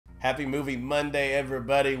Happy Movie Monday,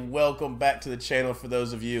 everybody. Welcome back to the channel. For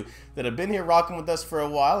those of you that have been here rocking with us for a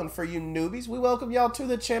while, and for you newbies, we welcome y'all to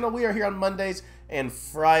the channel. We are here on Mondays and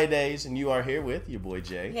Fridays, and you are here with your boy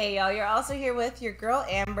Jay. Hey y'all, you're also here with your girl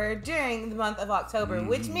Amber during the month of October,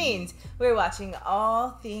 which means we're watching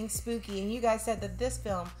all things spooky, and you guys said that this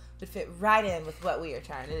film would fit right in with what we are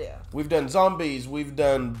trying to do. We've done zombies, we've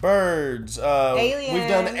done birds, aliens, we've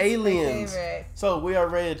done aliens. My favorite. So we are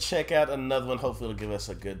ready to check out another one. Hopefully it'll give us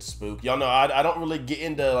a good spook. Y'all know I don't really get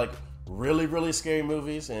into like really scary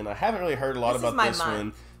movies, and I haven't really heard a lot about this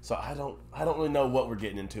one. So I don't really know what we're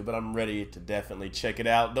getting into, but I'm ready to definitely check it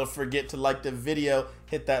out. Don't forget to like the video,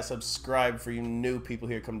 hit that subscribe for you new people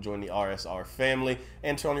here. Come join the RSR family,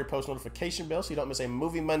 and turn on your post notification bell so you don't miss a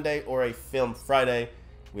Movie Monday or a Film Friday.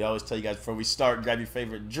 We always tell you guys before we start, grab your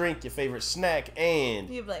favorite drink, your favorite snack, and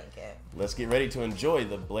your blanket. Let's get ready to enjoy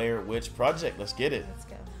the Blair Witch Project. Let's get it. Let's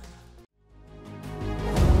go.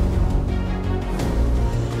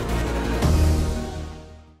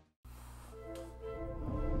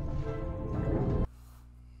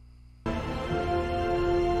 I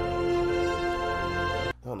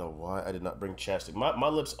don't know why I did not bring chapstick. My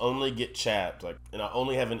lips only get chapped, like, and I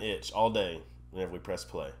only have an itch all day whenever we press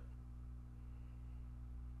play.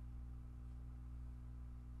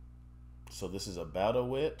 So this is about a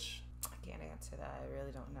witch? I can't answer that. I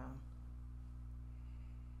really don't know.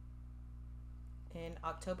 In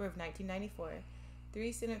October of 1994,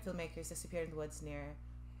 3 student filmmakers disappeared in the woods near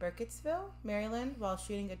Burkittsville, Maryland, while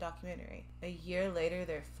shooting a documentary. A year later,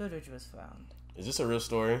 their footage was found. Is this a real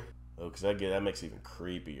story? Oh, because that makes it even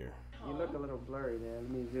creepier. You look a little blurry there. Let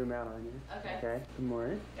me zoom out on you. Okay. Okay. Good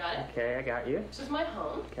morning. Got it? Okay, I got you. This is my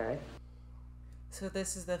home. Okay. So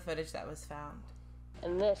this is the footage that was found.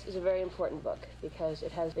 And this is a very important book because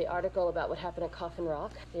it has the article about what happened at Coffin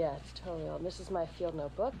Rock. Yeah, it's totally old. This is my field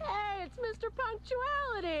notebook. Hey, it's Mr.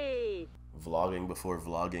 Punctuality! Vlogging before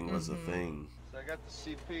vlogging was a thing. So I got the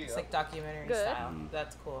CP. It's like documentary Good. style.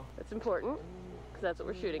 That's cool. That's important because that's what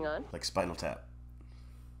we're shooting on. Like Spinal Tap.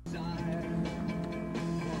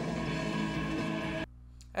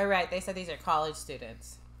 All right, they said these are college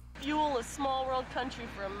students. Fuel a small world country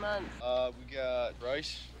for a month. We got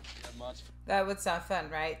rice. We got monster. That would sound fun,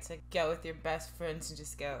 right? To go with your best friends and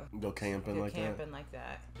just go Camping like camping like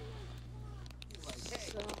that.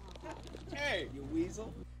 Hey, you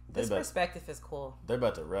weasel. This perspective is cool. They're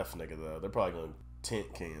about to rough nigga though. They're probably going to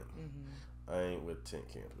tent camp. I ain't with tent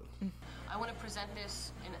camping. I want to present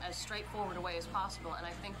this in as straightforward a way as possible, and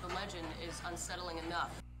I think the legend is unsettling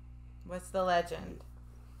enough. What's the legend?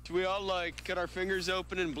 Should we all like cut our fingers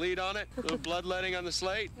open and bleed on it? A little bloodletting on the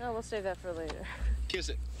slate? No, we'll save that for later. Kiss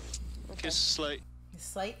it. Okay. Kiss the slate. The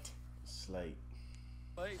slate? Slate.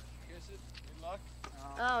 Slate. Kiss it. Good luck.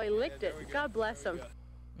 Oh, he licked it. God bless him.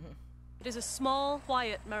 It is a small,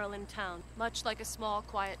 quiet Maryland town, much like a small,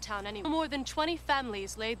 quiet town anywhere. More than 20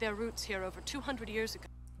 families laid their roots here over 200 years ago.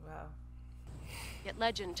 Wow. Yet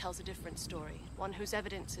legend tells a different story, one whose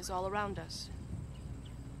evidence is all around us,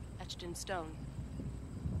 etched in stone.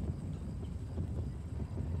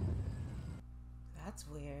 That's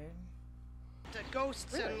weird. The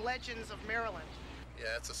Ghosts and Legends of Maryland.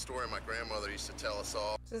 Yeah, it's a story my grandmother used to tell us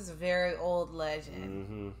all. This is a very old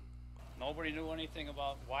legend. Nobody knew anything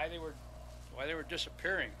about why they were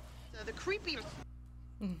disappearing. The creepy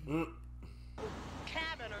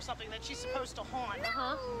cabin or something that she's supposed to haunt.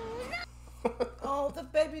 Oh, the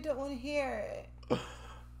baby don't want to hear it.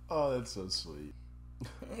 Oh, that's so sweet.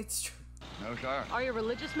 It's true. No, sir. Are you a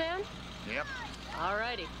religious man? Yep.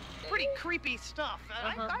 Alrighty. Pretty creepy stuff.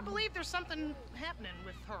 I believe there's something happening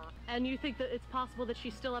with her. And you think that it's possible that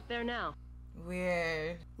she's still up there now?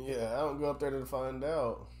 Weird. Yeah, I don't go up there to find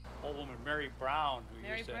out. Old woman Mary Brown.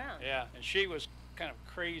 Mary Brown? Yeah, and she was kind of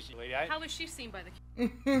crazy lady. How was she seen by the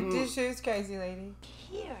This shit's crazy, lady.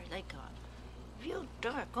 Hair, like a real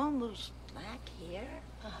dark, almost black hair.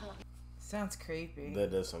 Sounds creepy.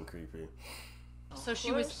 That does sound creepy. So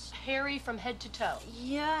she was hairy from head to toe.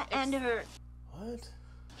 Yeah, and her What?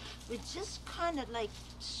 was just kind of like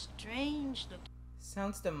strange looking.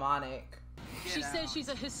 Sounds demonic. She says she's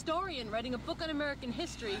a historian writing a book on American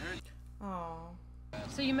history. Oh.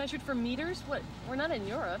 So you measured for meters? What? We're not in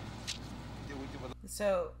Europe.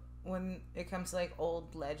 So when it comes to like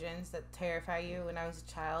old legends that terrify you, when I was a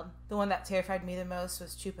child, the one that terrified me the most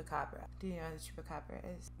was Chupacabra. Do you know what the Chupacabra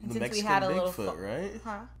is? And The Mexican Bigfoot, right?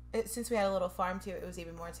 Huh? Since we had a little farm too, it was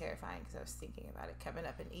even more terrifying because I was thinking about it coming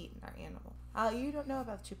up and eating our animal. You don't know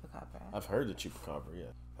about the Chupacabra? I've heard the Chupacabra,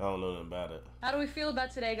 yeah. I don't know nothing about it. How do we feel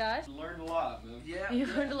about today, guys? Learned a lot, man. You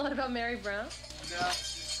learned a lot about Mary Brown? No.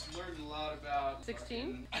 Learned a lot about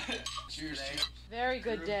 16? Cheers. Very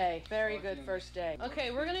good day. Very good first day.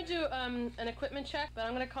 Okay, we're gonna do an equipment check, but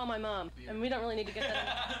I'm gonna call my mom, and we don't really need to get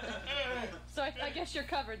that in. So I guess you're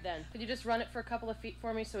covered then. Could you just run it for a couple of feet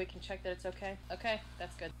for me so we can check that it's okay? Okay,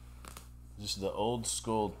 that's good. Just the old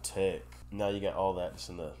school tech. Now you got all that just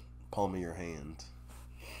in the palm of your hand.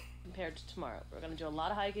 Compared to tomorrow. We're gonna do a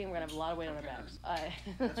lot of hiking, we're gonna have a lot of weight on our backs.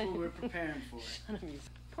 That's what we're preparing for.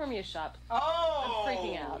 Pour me a shot. Oh! I'm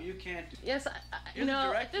freaking out. You can't do Yes, You're the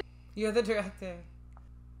director? You're the director.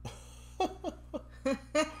 fucking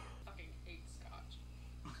hate scotch.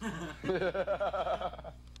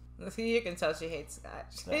 You can tell she hates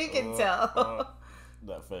scotch. You can tell.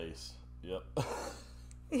 That face. Yep.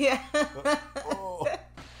 Yeah.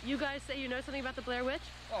 You guys say you know something about the Blair Witch?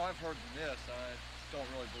 Oh, I've heard the myth. I don't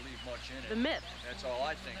really believe much in it. The myth? That's all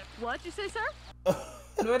I think. What'd you say, sir?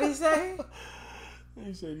 What did he say?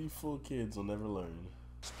 He said you fool kids will never learn.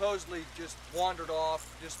 Supposedly just wandered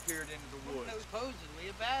off, disappeared into the woods. Supposedly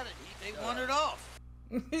about it. They wandered off.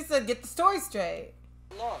 He said, get the story straight.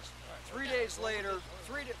 Lost. 3 days later,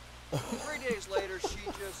 3 days later, she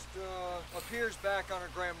just appears back on her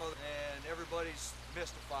grandmother, and everybody's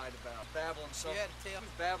mystified about it.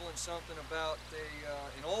 Babbling something about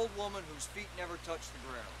an old woman whose feet never touch the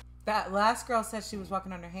ground. That last girl said she was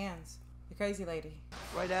walking on her hands. The crazy lady.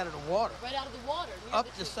 Right out of the water. Right out of the water. Up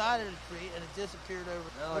the side of the tree, and it disappeared over.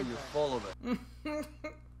 Oh, you're full of it.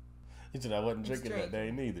 He said I wasn't drinking that day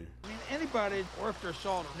neither. I mean, anybody worth their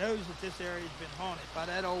salt knows that this area's been haunted by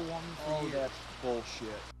that old woman for years. That's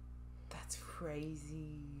bullshit. That's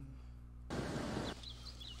crazy.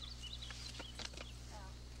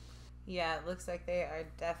 Yeah, it looks like they are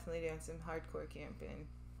definitely doing some hardcore camping.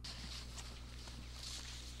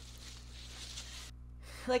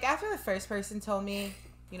 Like, after the first person told me,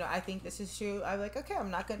 you know, I think this is true, I'm like, okay,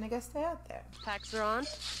 I'm not gonna go stay out there. Packs are on.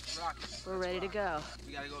 Rocket. We're ready to go.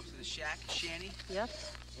 We gotta go up to the shack, shanty. Yep.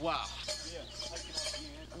 Wow.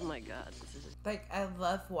 Oh my god, this is Like, I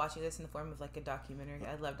love watching this in the form of, like, a documentary.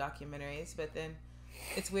 I love documentaries, but then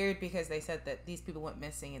it's weird because they said that these people went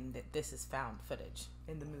missing and that this is found footage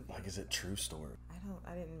in the movie. Like, is it true story?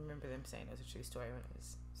 I didn't remember them saying it was a true story when it was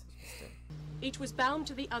supposed to. Each was bound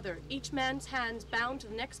to the other, each man's hands bound to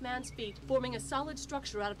the next man's feet, forming a solid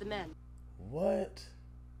structure out of the men. What?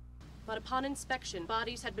 But upon inspection,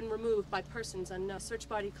 bodies had been removed by persons unknown. Search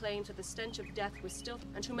party claims that the stench of death was still,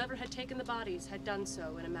 and whomever had taken the bodies had done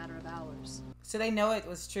so in a matter of hours. So they know it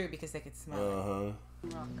was true because they could smell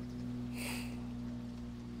it. Rock.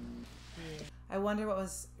 I wonder what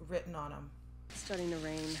was written on them. It's starting to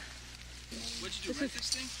rain. What'd you do, rent this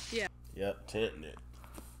thing? Yeah. Yep, tinting it.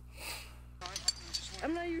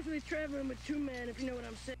 I'm not usually traveling with two men, if you know what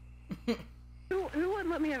I'm saying. Who wouldn't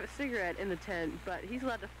let me have a cigarette in the tent, but he's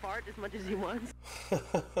allowed to fart as much as he wants.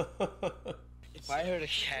 If I heard a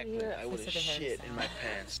cackling, I would have shit in my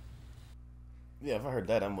pants. Yeah, if I heard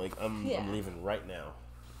that, I'm leaving right now.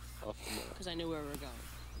 Because I knew where we were going.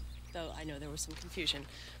 Though I know there was some confusion.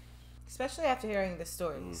 Especially after hearing the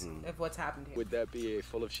stories of what's happened here. Would that be a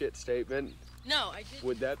full of shit statement? No, I didn't.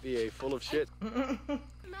 Would that be a full of shit? I'm out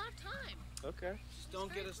of time. Okay. Just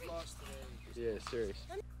don't get us lost today. Yeah, serious.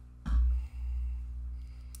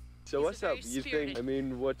 So what's up? You think, I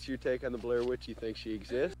mean, what's your take on the Blair Witch? You think she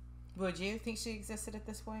exists? Would you think she existed at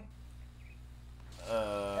this point?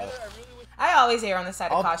 I always err on the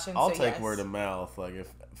side of caution. I'll so take yes. word of mouth. Like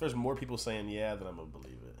if there's more people saying yeah, then I'm gonna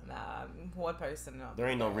believe it. Nah, one person. No. There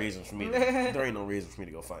ain't no reason for me. There ain't no reason for me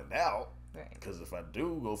to go find out. Right. Because if I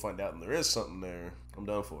do go find out and there is something there, I'm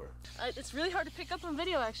done for it. It's really hard to pick up on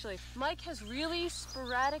video, actually. Mike has really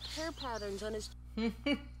sporadic hair patterns on his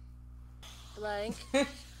blank.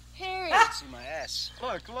 Harry. See my ass.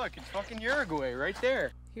 Look, it's fucking Uruguay right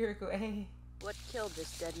there. Uruguay. What killed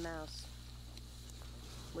this dead mouse?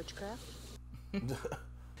 Witchcraft?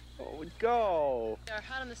 Oh, go. We are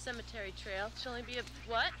hot on the cemetery trail. It should only be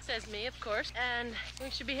what? Says me, of course. And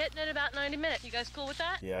we should be hitting it about 90 minutes. You guys cool with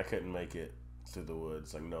that? Yeah, I couldn't make it through the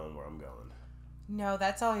woods, like knowing where I'm going. No,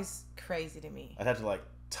 that's always crazy to me. I'd have to like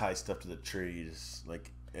tie stuff to the trees,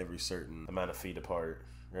 like every certain amount of feet apart.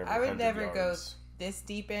 I would never go this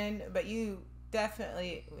deep in, but you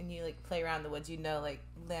definitely, when you like play around the woods, you know like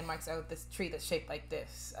landmarks. Oh, this tree that's shaped like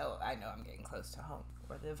this. Oh, I know I'm getting close to home.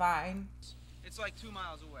 Or the vine. It's like 2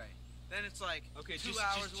 miles away. Then it's like Okay, 2 just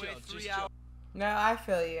hours chill, away, just 3 chill. hours. No, I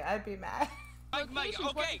feel you. I'd be mad. Mike,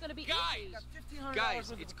 okay,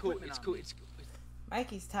 guys, It's cool.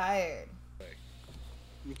 Mikey's tired.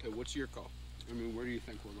 Okay, what's your call? I mean, where do you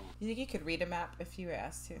think we're going? You think you could read a map if you were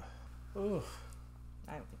asked to? Oof.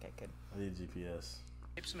 I don't think I could. I need GPS.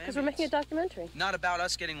 Because we're making a documentary. Not about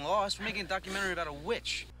us getting lost. We're making a documentary about a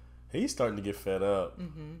witch. He's starting to get fed up.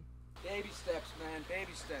 Mm-hmm. Baby steps, man.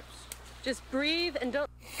 Baby steps. Just breathe and don't...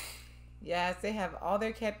 Yes, they have all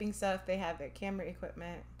their camping stuff. They have their camera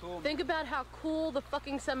equipment. Cool. Think about how cool the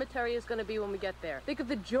fucking cemetery is going to be when we get there. Think of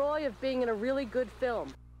the joy of being in a really good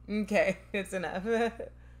film. Okay, it's enough.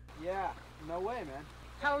 Yeah, no way, man.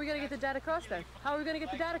 How are we going to get the dad across then? How are we going to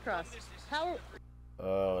get the dad across? How...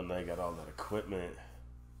 Oh, and they got all that equipment.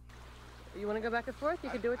 You want to go back and forth?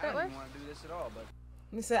 You can do it that way? I didn't want to do this at all, but...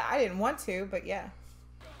 You said I didn't want to, but yeah.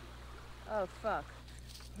 Oh, fuck.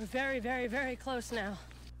 We're very, very, very close now.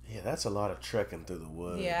 Yeah, that's a lot of trekking through the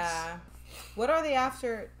woods. Yeah. What are they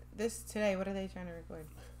after this today? What are they trying to record?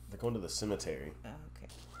 They're going to the cemetery. Oh, okay.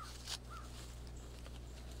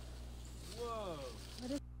 Whoa.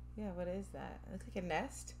 Yeah, what is that? It looks like a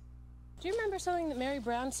nest. Do you remember something that Mary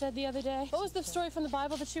Brown said the other day? What was the story from the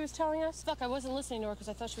Bible that she was telling us? Fuck, I wasn't listening to her because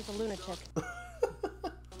I thought she was a lunatic.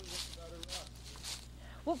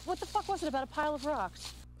 What the fuck was it about a pile of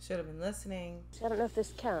rocks? Should have been listening. I don't know if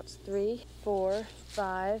this counts. 3, 4,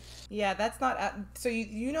 5. Yeah, that's not... so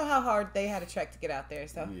you know how hard they had to trek to get out there.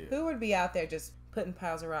 So Yeah. who would be out there just putting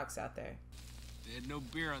piles of rocks out there? They had no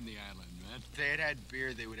beer on the island, man. If they had had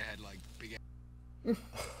beer, they would have had, like, big...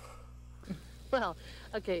 Well,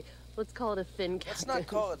 okay, let's call it a thin captain. Let's not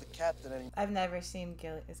call it the captain anymore. I've never seen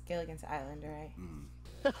it's Gilligan's Island,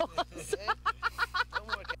 right?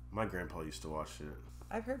 My grandpa used to watch it.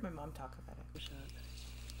 I've heard my mom talk about it.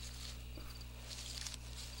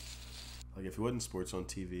 Like, if it wasn't sports on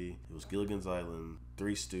TV, it was Gilligan's Island,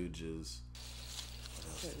 Three Stooges.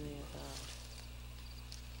 Certainly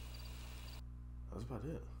That was about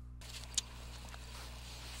it.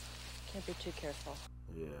 Can't be too careful.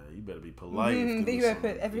 Yeah, you better be polite. You better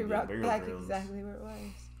put every rock back exactly where it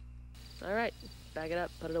was. All right, bag it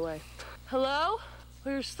up, put it away. Hello?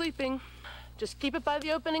 We were sleeping. Just keep it by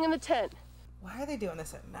the opening in the tent. Why are they doing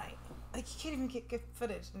this at night? Like, you can't even get good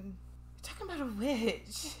footage. And you're talking about a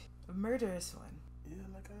witch. A murderous one. Yeah,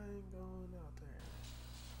 like, I ain't going out there.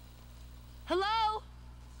 Hello?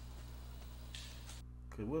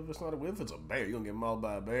 Cause what if it's not if it's a bear? You gonna get mauled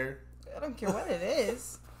by a bear? I don't care what it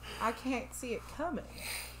is. I can't see it coming.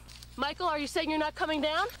 Michael, are you saying you're not coming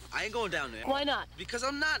down? I ain't going down there. Why not? Because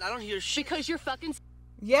I'm not. I don't hear shit. Because you're fucking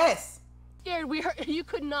Yes. scared. We heard. You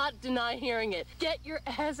could not deny hearing it. Get your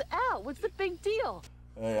ass out. What's the big deal?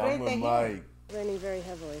 Hey, I'm with Mike. Raining very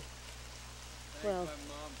heavily. Well,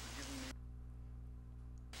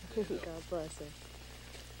 God bless her.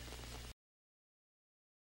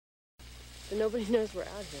 But nobody knows we're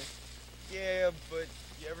out here. Yeah, but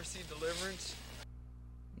you ever see Deliverance?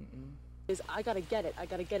 Is I gotta get it. I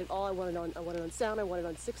gotta get it all. I want it on sound. I want it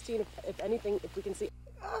on 16. If anything, if we can see.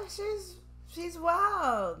 Oh, she's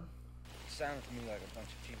wild. It sounded to me like a bunch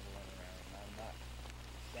of people running around, and I'm not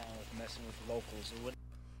down with messing with locals or what.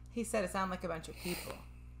 He said it sounded like a bunch of people.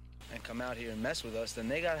 And come out here and mess with us, then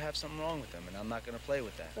they gotta have something wrong with them, and I'm not gonna play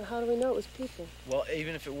with that. But how do we know it was people? Well,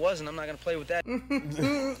 even if it wasn't, I'm not gonna play with that.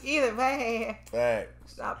 Either way.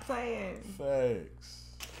 Facts. Stop playing. Facts.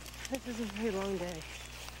 This is a very long day.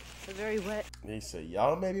 It's very wet. He said,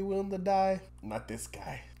 y'all may be willing to die. Not this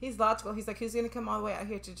guy. He's logical. He's like, who's gonna come all the way out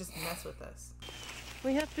here to just mess with us?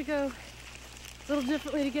 We have to go a little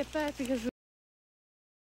differently to get back because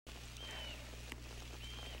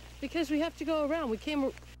we have to go around. We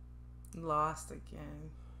came lost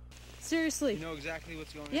again. Seriously. You know exactly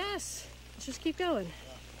what's going on? Yes. Let's just keep going.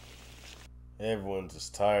 Everyone's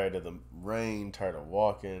just tired of the rain, tired of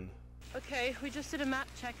walking. Okay, we just did a map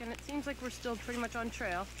check and it seems like we're still pretty much on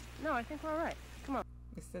trail. No, I think we're all right. Come on.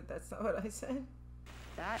 You said that's not what I said?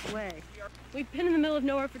 That way. We've been in the middle of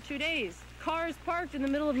nowhere for 2 days. Cars parked in the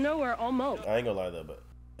middle of nowhere almost. I ain't gonna lie though, but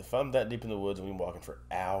if I'm that deep in the woods and we're walking for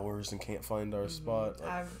hours and can't find our spot, like,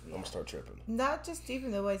 I'm gonna start tripping. Not just deep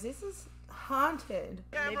in the woods. This is haunted.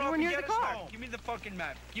 Yeah, maybe we're near the car. Give me the fucking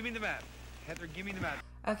map. Give me the map. Heather, give me the map.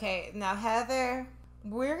 Okay, now Heather,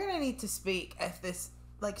 we're gonna need to speak if this,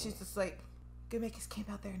 like, she's just like, gonna make us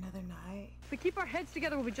camp out there another night. If we keep our heads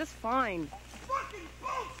together, we'll be just fine. Fucking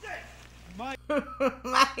bullshit!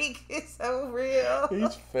 Mike is so real.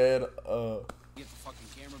 He's fed up. Get the fucking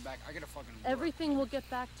camera back. I gotta fucking work. Everything will get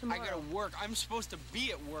back tomorrow. I gotta work. I'm supposed to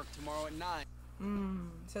be at work tomorrow at 9.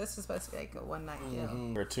 So this is supposed to be like a one-night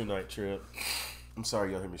deal. Or a 2-night trip. I'm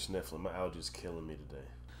sorry y'all hear me sniffling. My allergies killing me today.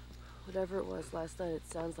 Whatever it was last night, it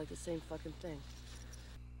sounds like the same fucking thing.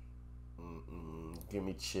 Give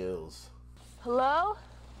me chills. Hello?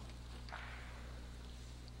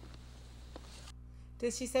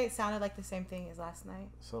 Did she say it sounded like the same thing as last night?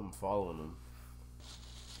 Something following him.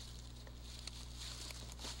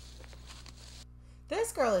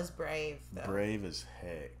 This girl is brave, though. Brave as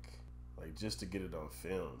heck. Like, just to get it on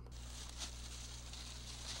film.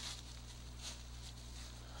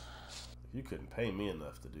 You couldn't pay me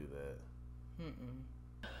enough to do that.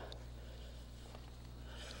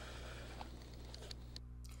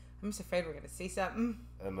 I'm just afraid we're gonna see something.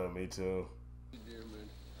 I know, me too.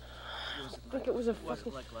 I think it was a fucking...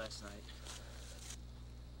 Wasn't like last night.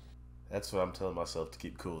 That's what I'm telling myself to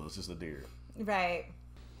keep cool. It's just a deer. Right.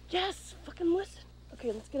 Yes! Fucking listen!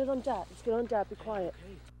 Okay, let's get it on Dat. Let's get it on Dat. Be quiet.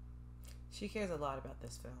 She cares a lot about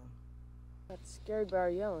this film. That's scary bear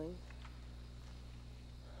yelling.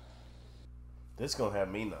 This gonna have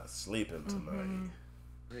me not sleeping tonight.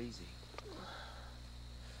 Crazy.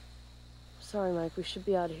 Sorry, Mike. We should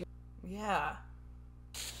be out of here. Yeah.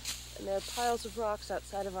 And there are piles of rocks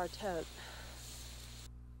outside of our tent.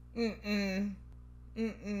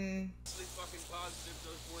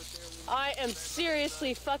 I am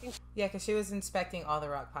seriously fucking... Yeah, because she was inspecting all the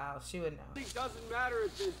rock piles. She would know. It doesn't matter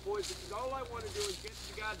at this point because all I want to do is get to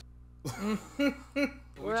the goddamn...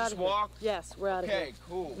 We're out of here. Yes, we're out of here. Okay,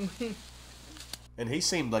 cool. And he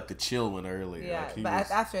seemed like the chill one earlier. Yeah, like he but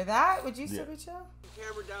was, after that, would you still be chill?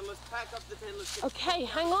 Camera down. Let's pack up the tent. Let's get Okay,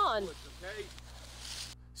 hang on. Okay.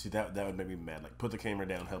 see, that would make me mad. Like, put the camera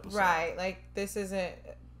down, help us out. Right, like, this isn't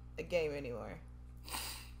a game anymore.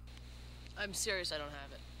 I'm serious, I don't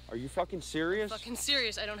have it. Are you fucking serious? Fucking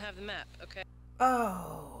serious, I don't have the map, okay?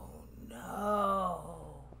 Oh, no.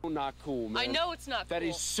 Not cool, man. I know it's not cool. That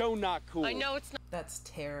is so not cool. I know it's not. That's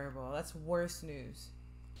terrible. That's worse news.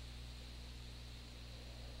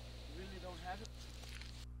 You really don't have it?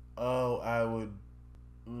 Oh, I would...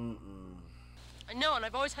 I know, and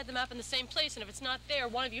I've always had the map in the same place, and if it's not there,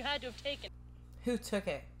 one of you had to have taken it. Who took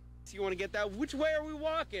it? So you want to get that? Which way are we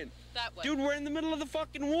walking? That way. Dude, we're in the middle of the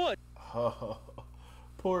fucking wood. Oh,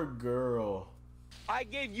 poor girl. I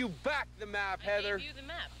gave you back the map, Heather. I gave you the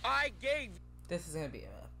map. I gave... This is going to be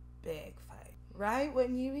a big fight. Right?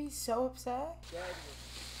 Wouldn't you be so upset?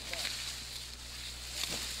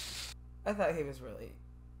 I thought he was really...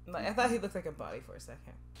 Like, I thought he looked like a body for a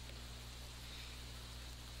second.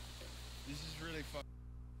 This is really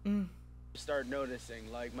fun. Start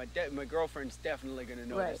noticing, like, my girlfriend's definitely gonna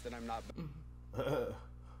notice that I'm not... Go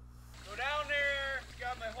down there.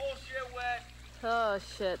 Got my whole shit wet. Oh,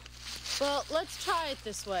 shit. Well, let's try it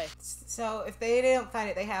this way. So if they don't find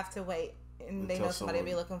it, they have to wait. And they Until know somebody will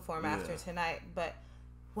be someone- looking for him after tonight. But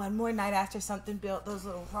one more night after something built those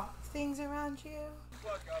little rock things around you.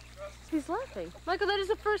 He's laughing. Michael, that is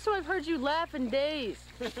the first time I've heard you laugh in days.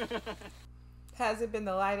 Hasn't been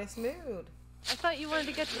the lightest mood. I thought you wanted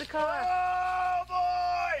to get to the car. Oh,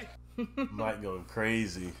 boy! Mike going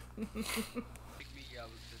crazy. Make me yell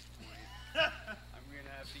at this point. I'm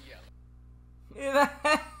gonna have to yell.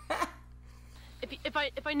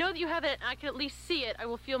 If I know that you have it and I can at least see it, I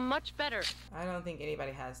will feel much better. I don't think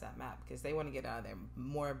anybody has that map because they want to get out of there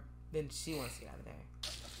more than she wants to get out of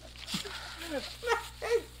there.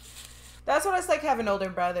 That's what it's like having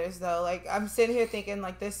older brothers, though. Like, I'm sitting here thinking,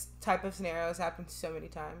 like, this type of scenario has happened so many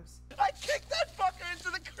times. I kicked that fucker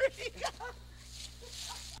into the creek.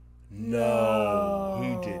 No,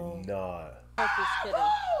 he did not. I'm just kidding.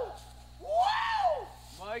 Wow!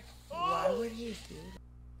 Mike? Why would he do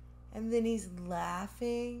that? And then he's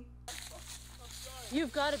laughing.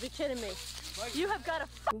 You've got to be kidding me. You have got to...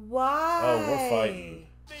 Why? Oh, we're fighting.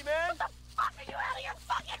 Hey, man. What the fuck are you out of your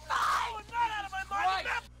fucking mind? I'm not out of my mind.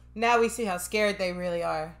 Right. Now we see how scared they really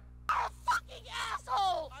are. You're a fucking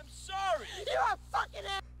asshole. I'm sorry. You're a fucking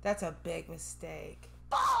asshole. That's a big mistake.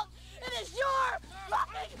 Fault. It is your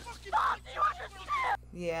fucking fault. Do you understand?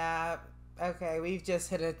 Yeah. Okay, we've just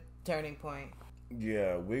hit a turning point.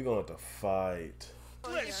 Yeah, we're going to fight.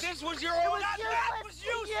 If this was your own, that was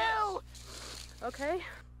you. Okay.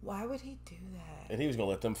 Why would he do that? And he was going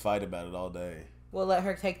to let them fight about it all day. We'll let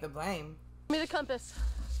her take the blame. Give me the compass.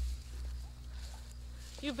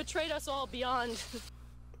 You've betrayed us all beyond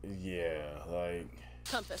Yeah, like...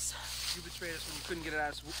 compass. You betrayed us when you couldn't get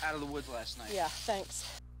us out of the woods last night. Yeah, thanks.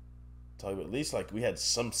 Tell you, at least, like, we had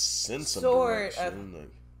some sense of Sort direction. of.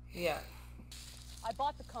 Like, Yeah. I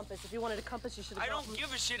bought the compass. If you wanted a compass, you should have I don't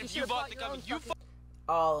give a shit if you bought the compass. You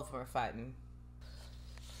All of them are fighting.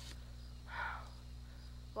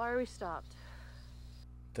 Why are we stopped?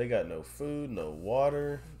 they got no food, no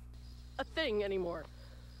water. a thing anymore.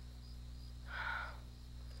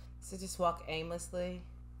 So just walk aimlessly?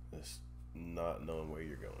 Just not knowing where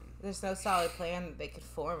you're going. There's no solid plan that they could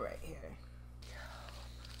form right here.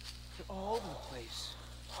 They're all over the place.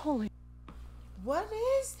 Holy... What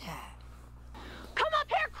is that? Come up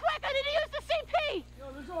here quick! I need to use the CP!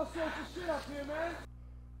 Yo, there's all sorts of shit up here, man.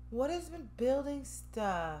 What has been building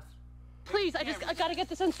stuff? Please, I gotta get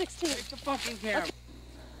this on 16. Take the fucking camera. Okay.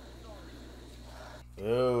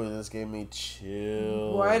 Oh, this gave me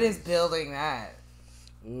chills. What is building that?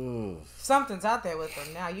 Ooh. Something's out there with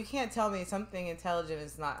him now. You can't tell me something intelligent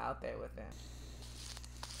is not out there with him.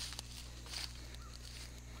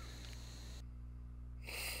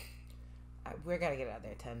 We're gonna get out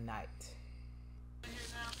there tonight.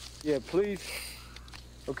 Yeah, please.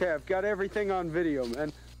 Okay, I've got everything on video,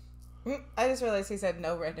 man. I just realized he said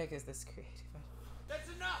no redneck is this creative. That's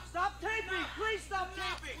enough! Stop taping! Please stop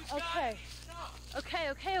taping!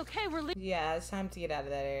 Okay, we're leaving. Yeah, it's time to get out of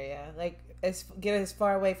that area. Like, get as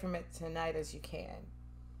far away from it tonight as you can.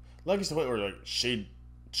 Like it's the point where like she'd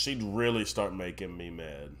really start making me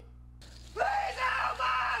mad. Please help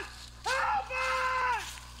us! Help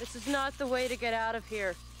us! This is not the way to get out of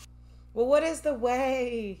here. Well, what is the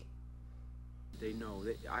way? They know.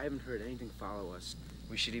 I haven't heard anything follow us.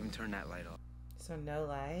 We should even turn that light off. So no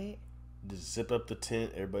light? Just zip up the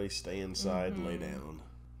tent. Everybody stay inside and lay down.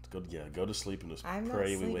 Go to sleep and just I'm pray not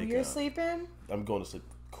we sleeping. wake You're up. sleeping? I'm going to sleep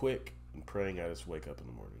quick and praying I just wake up in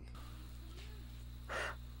the morning.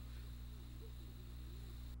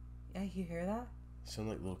 Yeah, you hear that? Sound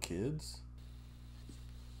like little kids?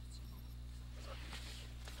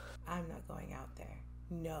 I'm not going out there.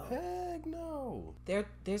 No. Heck no.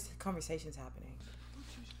 There's conversations happening.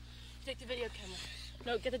 Take the video camera.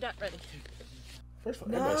 No, get the dot ready. First of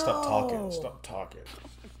all, everybody stop talking. Stop talking.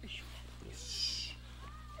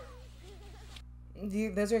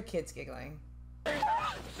 Those are kids giggling.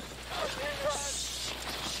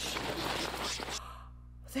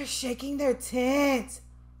 They're shaking their tent.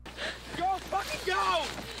 Go, fucking go!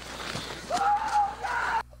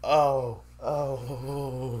 Oh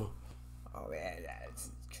man,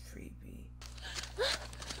 that's creepy.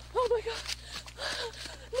 Oh my god.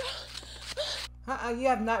 You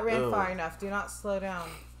have not ran far enough. Do not slow down.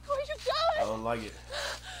 Where'd you I go? don't like it.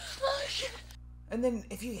 Oh shit. And then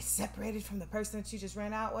if you get separated from the person that you just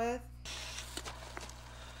ran out with.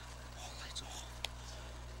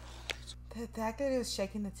 The fact that it was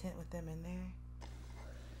shaking the tent with them in there.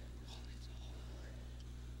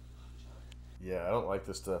 Yeah, I don't like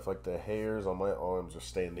this stuff. Like the hairs on my arms are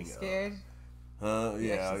standing You scared? up.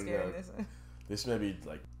 Yeah. Scared this one? This may be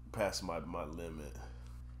like past my limit.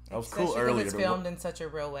 I was Especially cool earlier. It's filmed in such a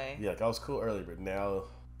real way. Yeah, like I was cool earlier, but now,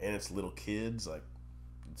 and it's little kids, like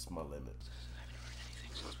it's my limit.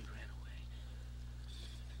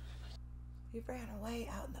 We ran away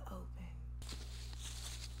out in the open.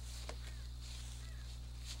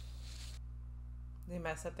 They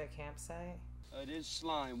messed up their campsite. It is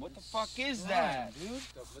slime. What the fuck is that, dude?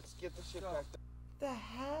 Let's get the shit back. The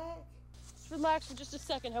heck? Just relax for just a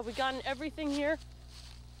second. Have we gotten everything here?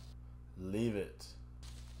 Leave it.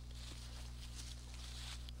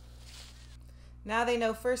 Now they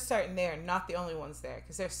know first starting there, not the only ones there,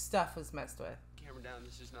 because their stuff was messed with. Camera down.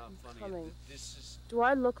 This is not funny. Coming. This is. Do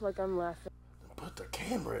I look like I'm laughing? Put the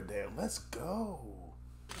camera down. Let's go.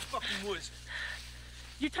 The fucking woods.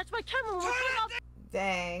 You touched my camera. We're up.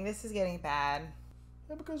 Dang, this is getting bad.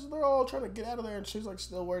 Yeah, because they're all trying to get out of there, and she's like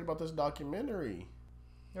still worried about this documentary.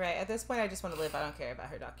 Right, at this point I just want to live. I don't care about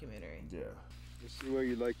her documentary. Yeah. Let's see why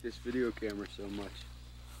you like this video camera so much.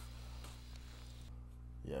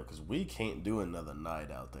 Yeah, because we can't do another night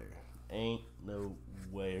out there. Ain't no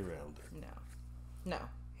way around it. No.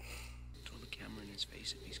 Throw the camera in his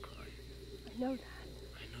face if he's crying. I know that.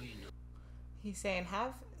 I know you know. He's saying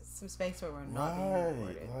have some space where we're not being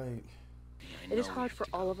recorded. Like, It is hard for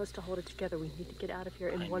all of us to hold it together. We need to get out of here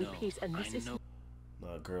in one piece, and this is...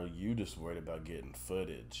 nah, girl, you just worried about getting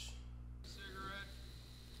footage.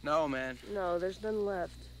 No, man. No, there's none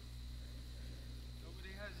left.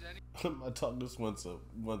 Nobody has any. My talk just wants a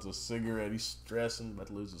cigarette. He's stressing, about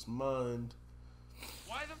to lose his mind.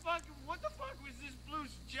 Why the fuck? What the fuck was this blue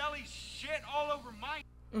jelly shit all over my?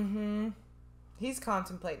 Mm-hmm. He's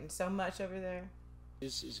contemplating so much over there.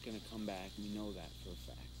 This is gonna come back. We know that for a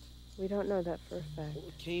fact. We don't know that for a fact.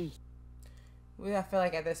 What came? I feel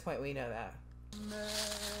like at this point we know that.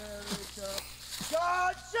 America.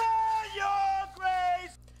 God send your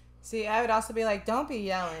grace! See, I would also be like, don't be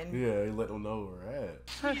yelling. Yeah, he let them know where we're at.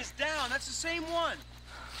 He is down. That's the same one.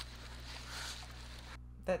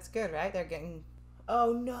 That's good, right? They're getting...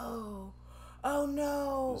 Oh, no. Oh,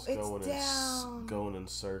 no. Just it's down. Going in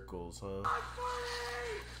circles, huh?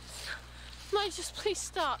 Mike, just please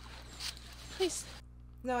stop. Please.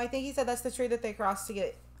 No, I think he said that's the tree that they crossed to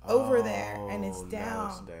get over there, and it's down. Now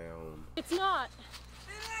it's down. It's not.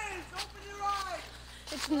 It is. Open your eyes.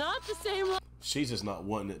 It's not the same one. She's just not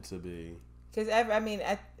wanting it to be. Because,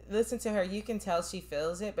 listen to her. You can tell she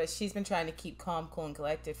feels it, but she's been trying to keep calm, cool, and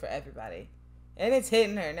collected for everybody. And it's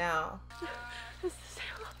hitting her now. It's the same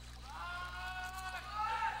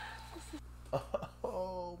one. Oh,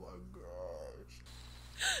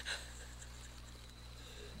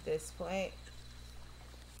 this point,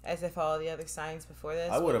 as if all the other signs before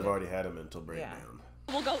this. I would have already had a mental breakdown.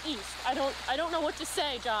 Yeah. We'll go east. I don't know what to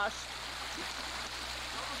say, Josh.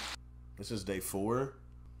 This is day 4.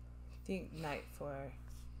 I think night 4.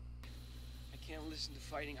 I can't listen to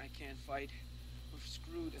fighting. I can't fight. We're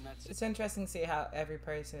screwed, and that's it. It's interesting to see how every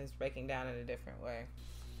person is breaking down in a different way.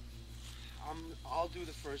 I'll do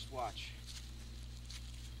the first watch.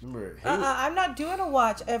 Remember, I'm not doing a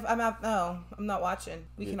watch. I'm not watching.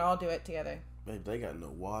 We can all do it together. Babe, they got no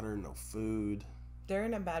water, no food. They're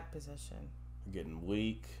in a bad position. They're getting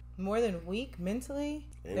weak. More than weak mentally,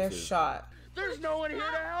 And they're physically. shot. There's no one here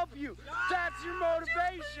to help you. That's your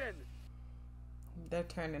motivation. They're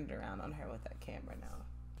turning it around on her with that camera now.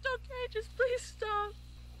 It's okay, just please stop.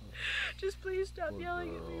 Just please stop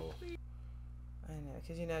yelling at me, please. I know,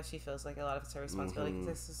 because you know she feels like a lot of it's her responsibility. Cause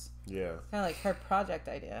this is kind of like her project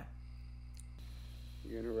idea.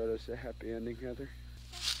 You gonna write us a happy ending, Heather?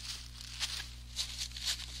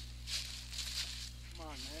 Come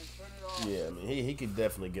on, man, turn it off. Yeah, I mean, he could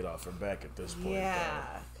definitely get off her back at this point.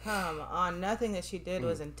 Yeah, come on. Nothing that she did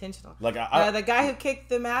was intentional. Like the guy who kicked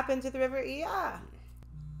the map into the river, yeah.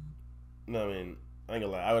 No, I mean, I ain't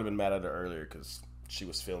gonna lie. I would have been mad at her earlier because she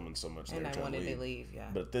was filming so much. And I wanted to leave, yeah.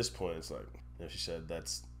 But at this point, it's like, you know, she said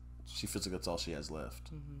she feels like that's all she has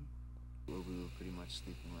left. Well, we were pretty much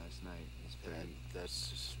sleeping last night. That's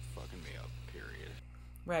just fucking me up, period.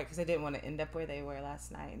 Right, because they didn't want to end up where they were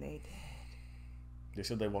last night, and they did. They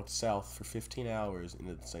said they walked south for 15 hours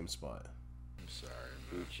into the same spot. I'm sorry,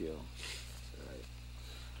 Be man. chill. It's alright.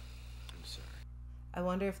 I'm sorry. I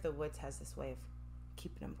wonder if the woods has this way of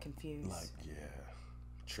keeping them confused. Like, yeah,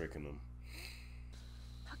 tricking them.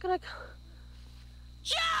 How can I go?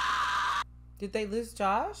 Did they lose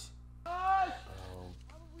Josh? Probably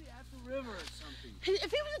at the river or something.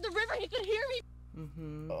 If he was at the river, he could hear me.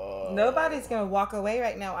 Mm-hmm. Nobody's gonna walk away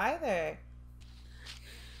right now either.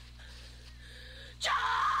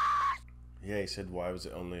 Yeah, he said, why was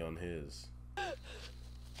it only on his? We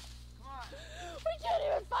can't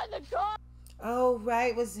even find the car. Oh,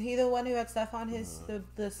 right. Was he the one who had stuff on his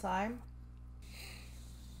the slime?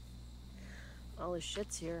 All his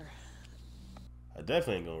shit's here. I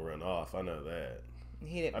definitely ain't gonna run off. I know that.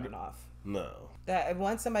 He didn't run off. No. That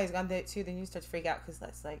once somebody's gone there too, then you start to freak out because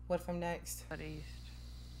that's like, what from next? How do you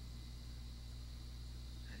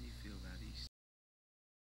feel about East?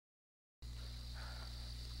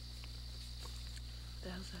 The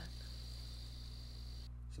hell's that?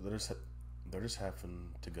 So they're just having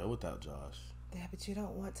to go without Josh. Yeah, but you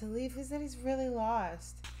don't want to leave because then he's really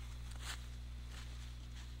lost.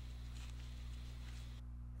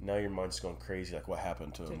 Now your mind's going crazy. Like, what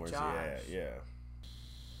happened to him? Where's Josh. he at? Yeah.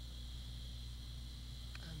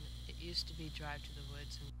 It used to be drive to the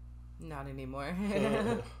woods. And not anymore.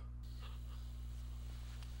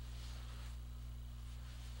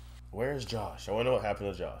 Where's Josh? I want to know what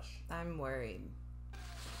happened to Josh. I'm worried.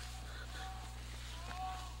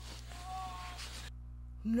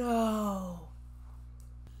 No.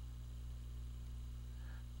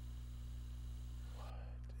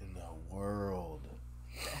 What in the world?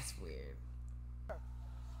 That's weird.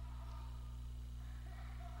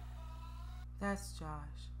 That's Josh.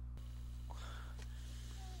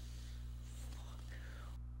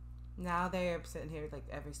 Now they're sitting here like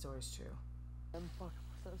every story is true. I'm fucking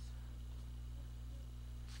with us.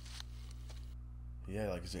 Yeah,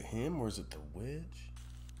 like, is it him or is it the witch?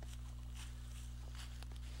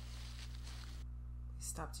 He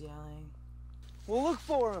stopped yelling. We'll look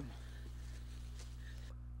for him.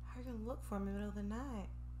 How are you gonna look for him in the middle of the night?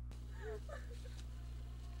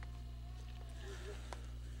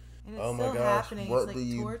 And it's Oh my still gosh, happening. what It's like do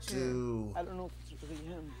you torture. do? I don't know if it's really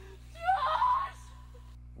him.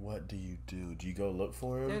 What do you do? Do you go look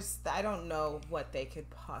for him? I don't know what they could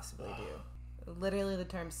possibly do. Literally, the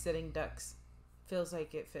term "sitting ducks" feels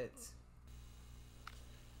like it fits.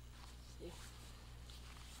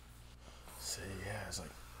 See, yeah, it's like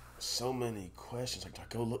so many questions. Like, do I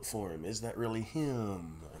go look for him? Is that really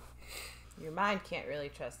him? Like, Your mind can't really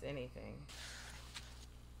trust anything.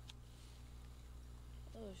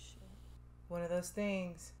 Oh shit. One of those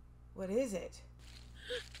things. What is it?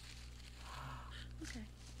 Okay.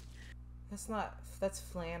 That's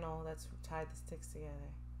flannel. That's tied the sticks together.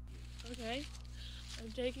 Okay. I'm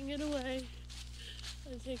taking it away.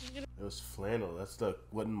 I'm taking it. it was flannel. That's the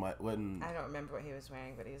wasn't I don't remember what he was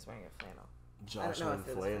wearing, but he was wearing a flannel. Josh I don't know wearing if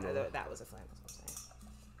it flannel. was that was a flannel. That's what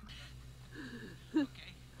I'm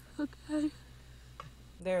saying. Okay.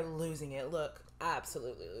 They're losing it. Look,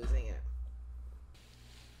 absolutely losing it.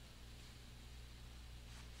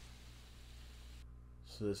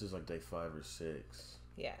 So this is like day 5 or 6.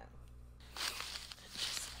 Yeah.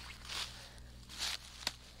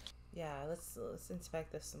 Yeah, let's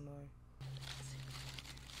inspect this some more.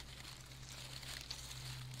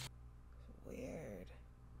 Weird.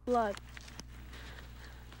 Blood.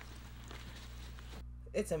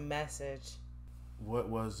 It's a message. What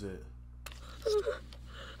was it?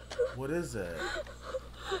 What is that?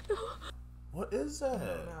 What is that? I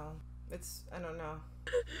don't know. I don't know.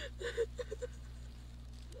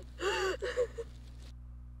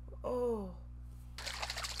 Oh.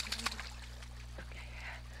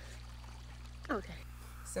 Okay.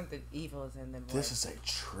 Something evil is in them. This is a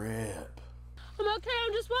trip. I'm okay.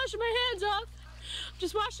 I'm just washing my hands off.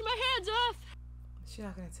 Just washing my hands off. She's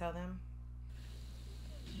not gonna tell them.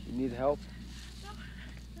 You need help?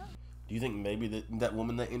 Do you think maybe that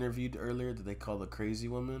woman that interviewed earlier, that they call the crazy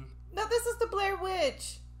woman? No, this is the Blair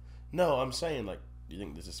Witch. No, I'm saying, like, do you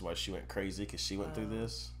think this is why she went crazy? Because she went through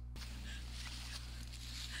this?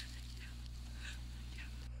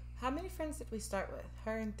 How many friends did we start with?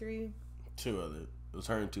 Her and 3? 2 other. It was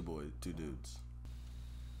her and 2 dudes.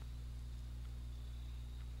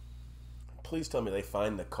 Please tell me they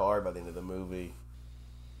find the car by the end of the movie.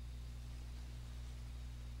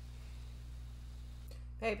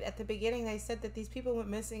 Babe, at the beginning they said that these people went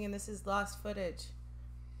missing and this is lost footage.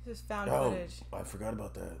 This is found footage. I forgot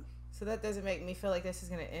about that. So that doesn't make me feel like this is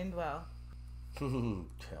going to end well. Cal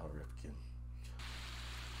Ripken.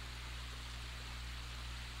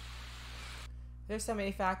 There's so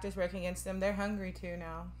many factors working against them. They're hungry too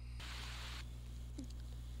now.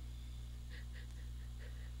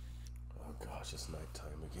 Oh gosh, it's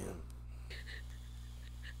nighttime again.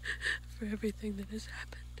 For everything that has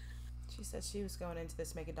happened. She said she was going into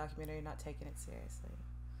this to make a documentary, not taking it seriously.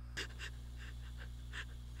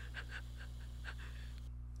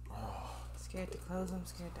 Scared to close them,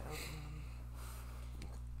 scared to open them.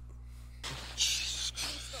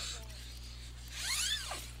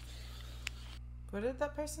 What did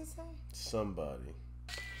that person say? Somebody.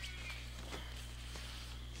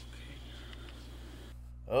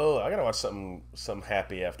 Oh, I gotta watch something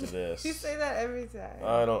happy after this. You say that every time.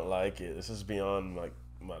 I don't like it. This is beyond like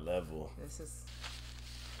my level. This is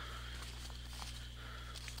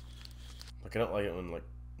like, I don't like it when like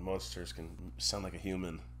monsters can sound like a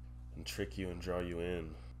human and trick you and draw you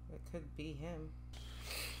in. It could be him.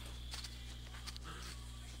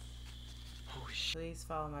 Please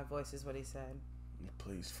follow my voice is what he said.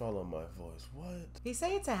 Please follow my voice. What? He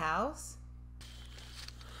say it's a house?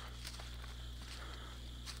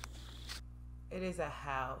 It is a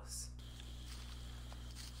house.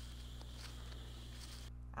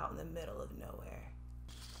 Out in the middle of nowhere.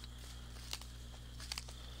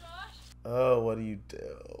 Oh, what do you do?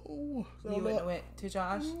 You wouldn't have went to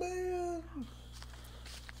Josh? Man.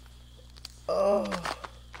 Oh,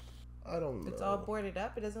 I don't know. It's all boarded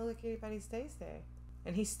up. It doesn't look like anybody stays there.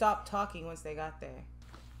 And he stopped talking once they got there.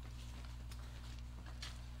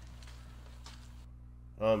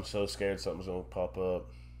 I'm so scared something's gonna pop up.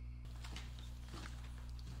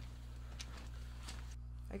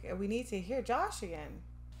 Okay, we need to hear Josh again.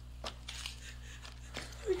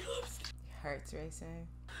 Heart's racing.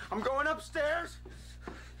 I'm going upstairs.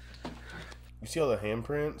 You see all the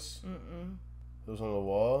handprints? Mm-mm. Those on the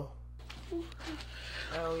wall?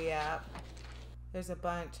 Oh, yeah. There's a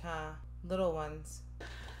bunch, huh? Little ones.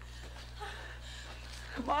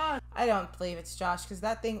 Come on. I don't believe it's Josh, because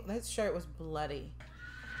that shirt was bloody.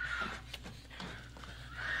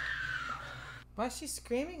 Why is she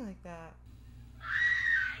screaming like that?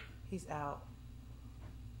 He's out.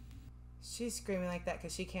 She's screaming like that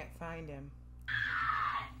because she can't find him.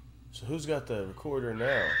 So who's got the recorder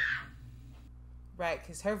now? Right,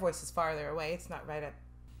 because her voice is farther away. It's not right up.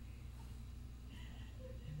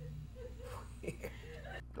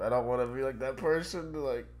 I don't want to be like that person.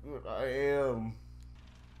 Like, I am.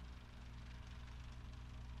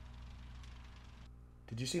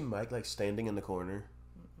 Did you see Mike like standing in the corner?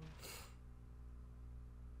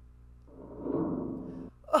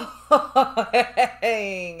 Oh,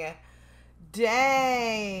 dang.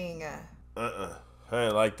 Dang. I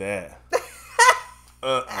ain't like that.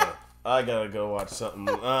 I gotta go watch something.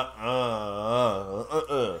 I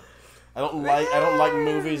don't like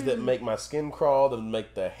movies that make my skin crawl, that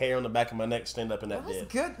make the hair on the back of my neck stand up in that bed.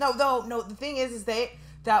 Good. No. The thing is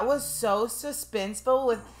that was so suspenseful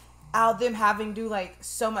without them having to like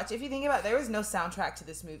so much. If you think about it, there was no soundtrack to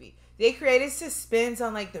this movie. They created suspense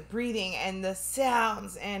on like the breathing and the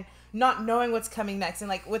sounds and not knowing what's coming next. And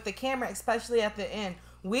like with the camera, especially at the end,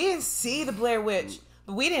 we didn't see the Blair Witch,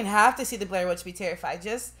 but we didn't have to see the Blair Witch to be terrified.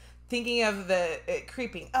 Just thinking of it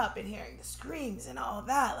creeping up and hearing the screams and all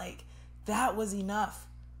that, like that was enough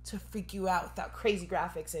to freak you out without crazy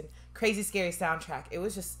graphics and crazy scary soundtrack. It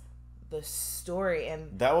was just the story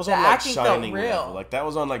and that was the on like acting Shining felt real. level. Like that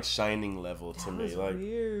was on like Shining level to me. Like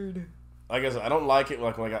weird. I guess I don't like it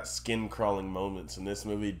like when I got skin crawling moments, and this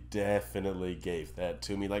movie definitely gave that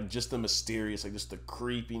to me. Like just the mysterious, like just the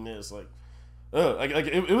creepiness, like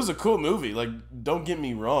it was a cool movie. Like don't get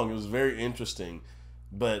me wrong, it was very interesting,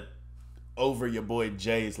 but over your boy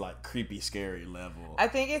Jay's like creepy scary level. I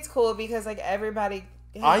think it's cool because like everybody.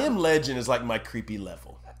 I Am Legend is like my creepy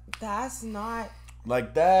level. That's not.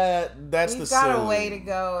 Like that. That's we've the. Got silly. a way to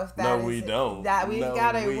go. If that no, is we don't. That we've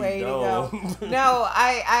got a way to go. No,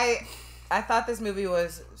 I thought this movie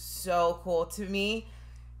was so cool. To me,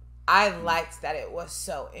 I liked that it was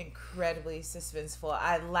so incredibly suspenseful.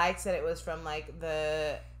 I liked that it was from like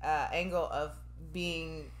the angle of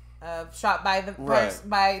being shot by the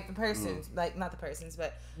persons, like not the persons,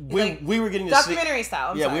 but we were getting documentary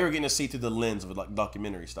style. We were getting to see through the lens of like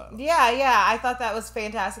documentary style. Yeah, I thought that was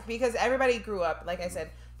fantastic because everybody grew up. Like I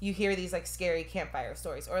said, you hear these like scary campfire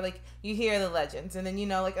stories, or like you hear the legends, and then you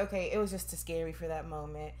know, like okay, it was just too scary for that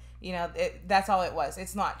moment. You know, that's all it was.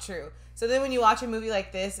 It's not true. So then when you watch a movie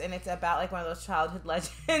like this and it's about like one of those childhood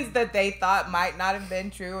legends that they thought might not have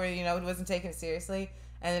been true, or you know, it wasn't taken seriously.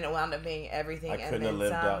 And then it wound up being everything. I couldn't have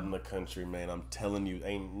lived out in the country, man. I'm telling you,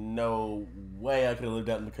 ain't no way I could have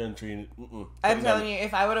lived out in the country. I'm telling you,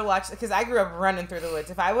 if I would have watched, because I grew up running through the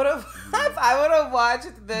woods. If I would have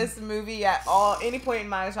watched this movie at any point in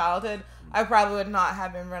my childhood, I probably would not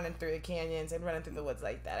have been running through the canyons and running through the woods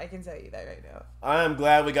like that. I can tell you that right now. I am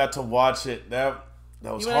glad we got to watch it. That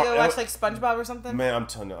was you want to go watch like SpongeBob or something? Man, I'm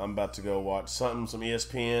telling you, I'm about to go watch something, some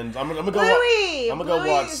ESPN. I'm gonna go Bluey! I'm gonna go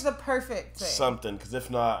watch is the perfect thing. Something, because if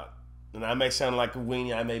not, and I may sound like a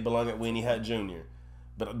weenie, I may belong at Weenie Hut Jr.,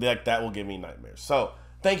 but like that will give me nightmares. So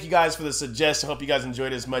thank you guys for the suggestion. Hope you guys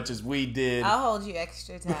enjoyed it as much as we did. I'll hold you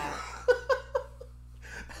extra time.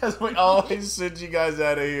 As we always send you guys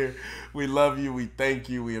out of here. We love you. We thank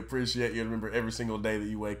you. We appreciate you. Remember, every single day that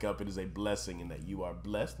you wake up, it is a blessing and that you are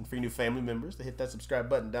blessed. And for your new family members, to hit that subscribe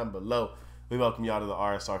button down below. We welcome y'all to the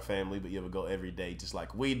RSR family, but you ever go every day just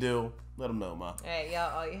like we do. Let them know, Ma. All right,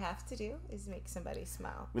 y'all. All you have to do is make somebody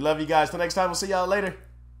smile. We love you guys. Till next time, we'll see y'all later.